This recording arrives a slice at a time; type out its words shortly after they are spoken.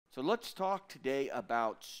So let's talk today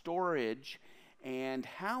about storage and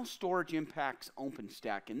how storage impacts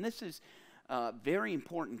Openstack. And this is a very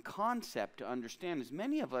important concept to understand, as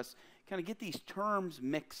many of us kind of get these terms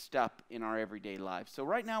mixed up in our everyday lives. So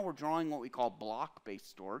right now we're drawing what we call block-based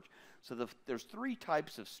storage. So there's three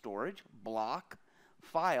types of storage: block,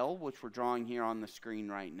 file, which we're drawing here on the screen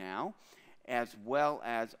right now, as well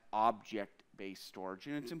as object-based storage.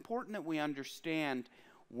 And it's important that we understand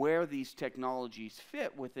where these technologies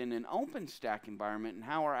fit within an OpenStack environment and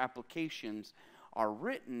how our applications are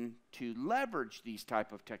written to leverage these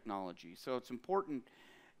type of technologies. So it's important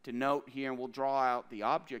to note here, and we'll draw out the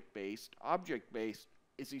object-based. Object-based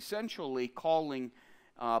is essentially calling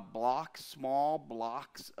small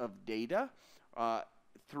blocks of data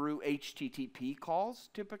through HTTP calls,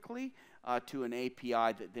 typically, to an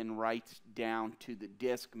API that then writes down to the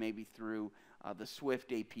disk, maybe through the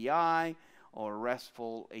Swift API or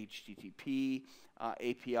RESTful HTTP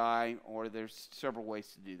API, or there's several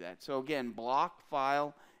ways to do that. So again, block,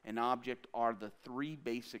 file, and object are the three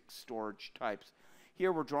basic storage types.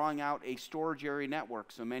 Here we're drawing out a storage area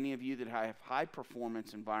network. So many of you that have high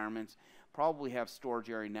performance environments probably have storage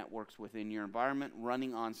area networks within your environment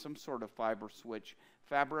running on some sort of fiber switch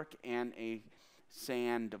fabric and a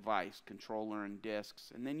SAN device, controller and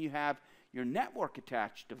disks. And then you have your network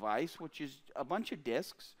attached device, which is a bunch of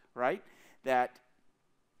disks, right, that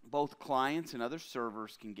both clients and other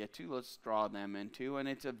servers can get to. Let's draw them into. And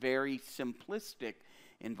it's a very simplistic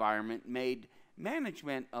environment, made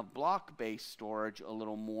management of block-based storage a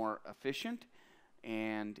little more efficient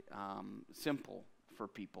and simple for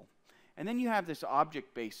people. And then you have this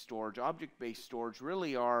object-based storage. Object-based storage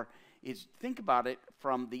really think about it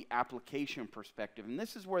from the application perspective. And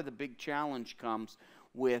this is where the big challenge comes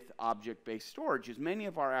with object-based storage, is many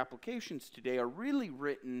of our applications today are really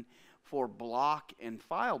written for block and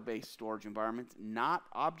file-based storage environments, not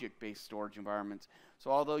object-based storage environments.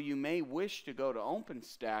 So although you may wish to go to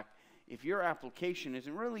OpenStack, if your application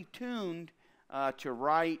isn't really tuned to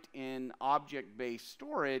write in object-based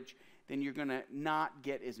storage, then you're going to not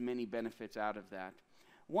get as many benefits out of that.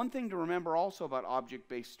 One thing to remember also about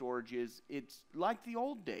object-based storage is it's like the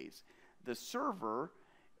old days. The server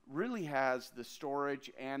really has the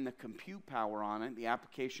storage and the compute power on it. The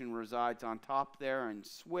application resides on top there in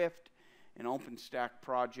Swift, an OpenStack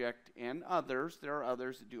project, and others. There are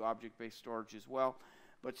others that do object-based storage as well.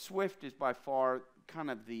 But Swift is by far kind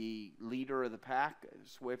of the leader of the pack.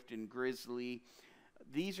 Swift and Grizzly.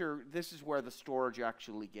 This is where the storage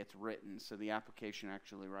actually gets written, so the application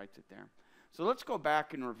actually writes it there. So let's go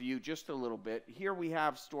back and review just a little bit. Here we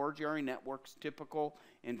have storage area networks, typical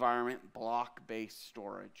environment, block-based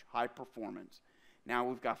storage, high performance. Now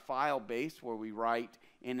we've got file-based, where we write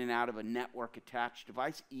in and out of a network-attached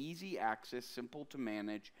device, easy access, simple to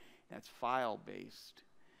manage. That's file-based.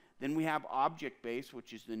 Then we have object-based,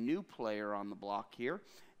 which is the new player on the block here,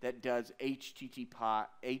 that does HTTP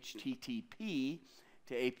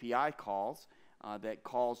to API calls, that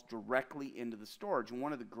calls directly into the storage. And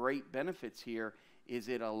one of the great benefits here is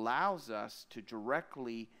it allows us to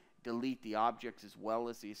directly delete the objects as well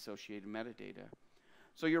as the associated metadata.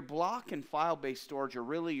 So your block and file-based storage are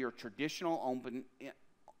really your traditional open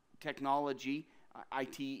technology,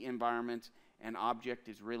 IT environments, and object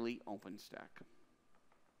is really OpenStack.